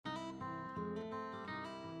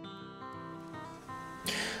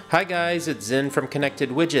Hi guys, it's Zen from Connected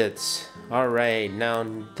Widgets. Alright, now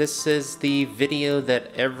this is the video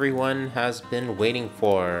that everyone has been waiting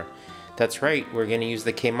for. That's right, we're going to use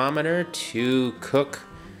the K-Mometer to cook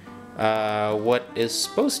what is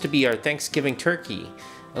supposed to be our Thanksgiving turkey.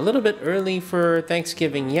 A little bit early for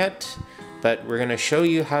Thanksgiving yet, but we're going to show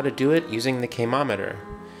you how to do it using the K-Mometer.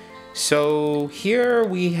 So here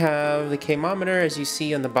we have the K-Mometer as you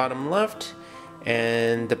see on the bottom left,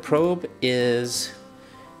 and the probe is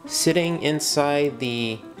sitting inside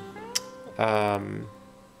the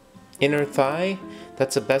inner thigh.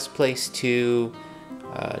 That's the best place to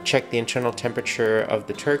check the internal temperature of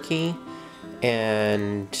the turkey,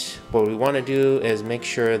 and what we want to do is make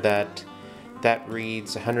sure that that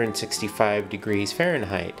reads 165 degrees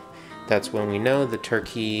Fahrenheit. That's when we know the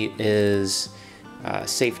turkey is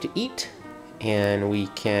safe to eat, and we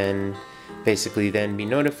can basically then be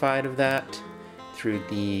notified of that through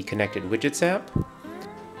the Connected Widgets app.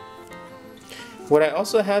 What I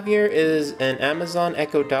also have here is an Amazon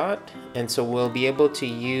Echo Dot, and so we'll be able to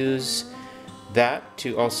use that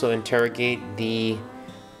to also interrogate the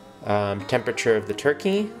temperature of the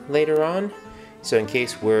turkey later on. So in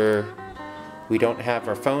case we don't have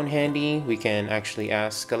our phone handy, we can actually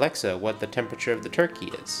ask Alexa what the temperature of the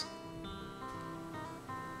turkey is.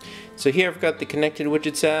 So here I've got the Connected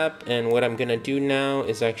Widgets app, and what I'm going to do now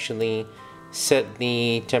is actually set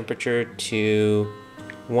the temperature to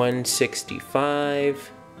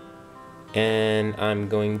 165, and I'm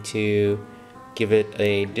going to give it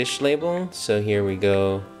a dish label. So here we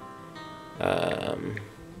go. I'm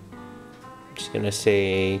just gonna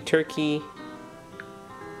say turkey,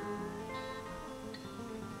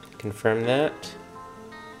 confirm that,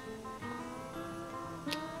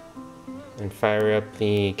 and fire up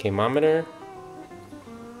the K-Mometer.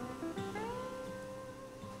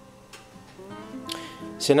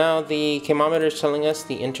 So now the K-Mometer is telling us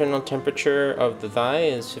the internal temperature of the thigh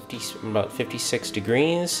is about 56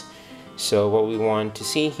 degrees. So what we want to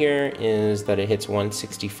see here is that it hits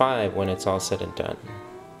 165 when it's all said and done.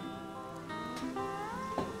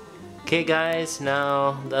 Okay guys,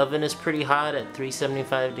 now the oven is pretty hot at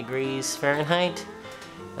 375 degrees Fahrenheit.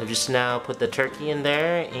 I've just now put the turkey in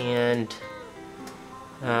there, and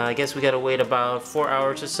I guess we gotta wait about 4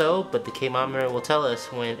 hours or so, but the K-Mometer will tell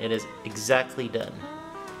us when it is exactly done.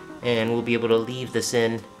 And we'll be able to leave this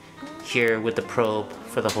in here with the probe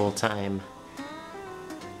for the whole time.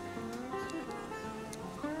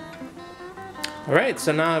 Alright,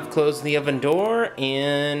 so now I've closed the oven door,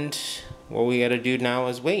 and what we gotta do now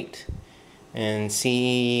is wait and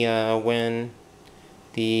see when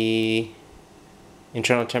the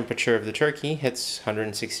internal temperature of the turkey hits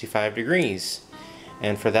 165 degrees.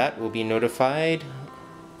 And for that, we'll be notified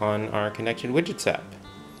on our Connected Widgets app.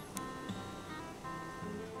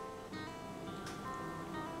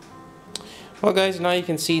 Well guys, now you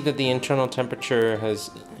can see that the internal temperature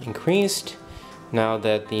has increased now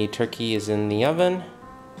that the turkey is in the oven,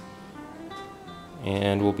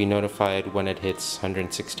 and we'll be notified when it hits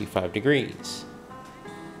 165 degrees.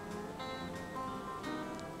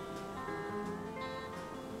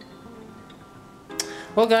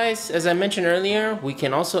 Well guys, as I mentioned earlier, we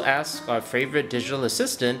can also ask our favorite digital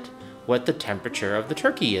assistant what the temperature of the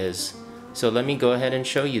turkey is. So let me go ahead and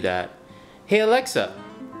show you that. Hey Alexa,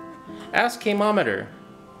 ask K-Mometer,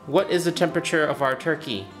 what is the temperature of our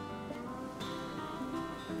turkey?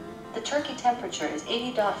 The turkey temperature is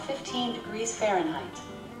 80.15 degrees Fahrenheit.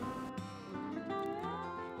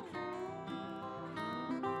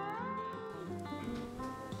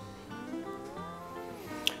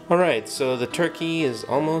 Alright, so the turkey is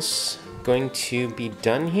almost going to be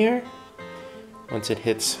done here. Once it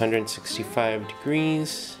hits 165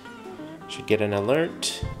 degrees, should get an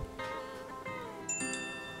alert.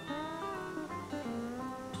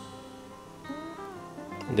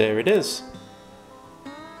 There it is.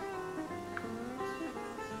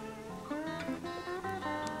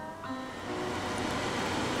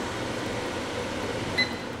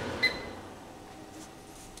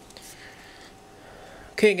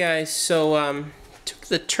 Okay guys, so took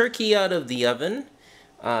the turkey out of the oven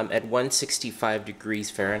at 165 degrees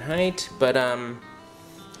Fahrenheit, but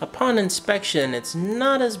upon inspection it's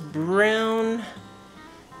not as brown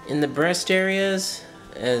in the breast areas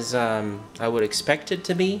as I would expect it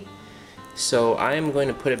to be. So I am going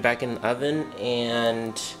to put it back in the oven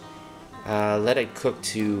and let it cook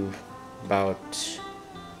to about,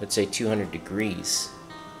 let's say, 200 degrees.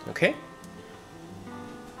 Okay?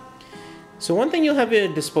 So one thing you'll have at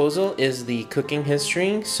your disposal is the cooking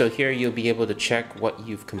history. So here you'll be able to check what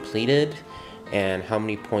you've completed and how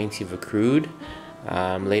many points you've accrued.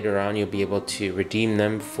 Later on you'll be able to redeem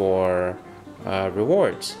them for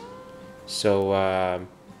rewards. So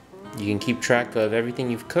you can keep track of everything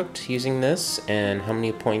you've cooked using this and how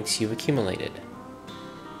many points you've accumulated.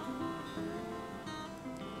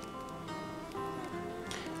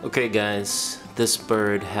 Okay guys, this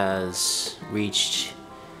bird has reached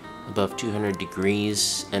above 200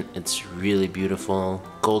 degrees and it's really beautiful,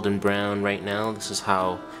 golden brown right now. This is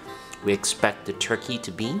how we expect the turkey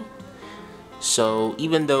to be. So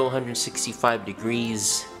even though 165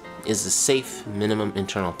 degrees is the safe minimum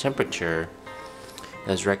internal temperature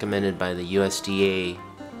as recommended by the USDA,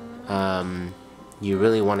 you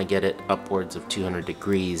really want to get it upwards of 200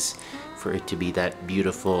 degrees for it to be that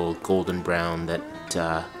beautiful golden brown that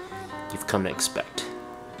you've come to expect.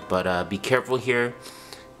 But be careful here.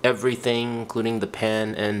 Everything, including the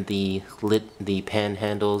pan and the pan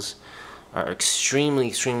handles, are extremely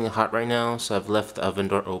hot right now, so I've left the oven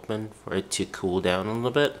door open for it to cool down a little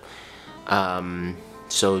bit.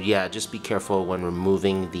 So yeah, just be careful when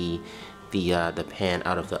removing the pan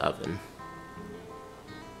out of the oven.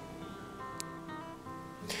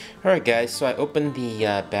 Alright guys, so I opened the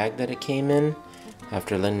bag that it came in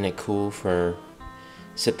after letting it cool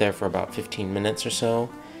sit there for about 15 minutes or so.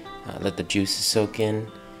 Let the juices soak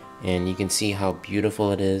in, and you can see how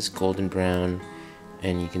beautiful it is, golden brown,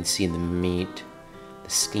 and you can see the meat, the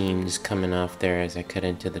steam just coming off there as I cut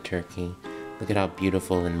into the turkey. Look at how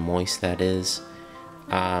beautiful and moist that is.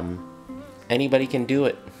 Anybody can do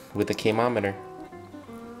it with a K-Mometer.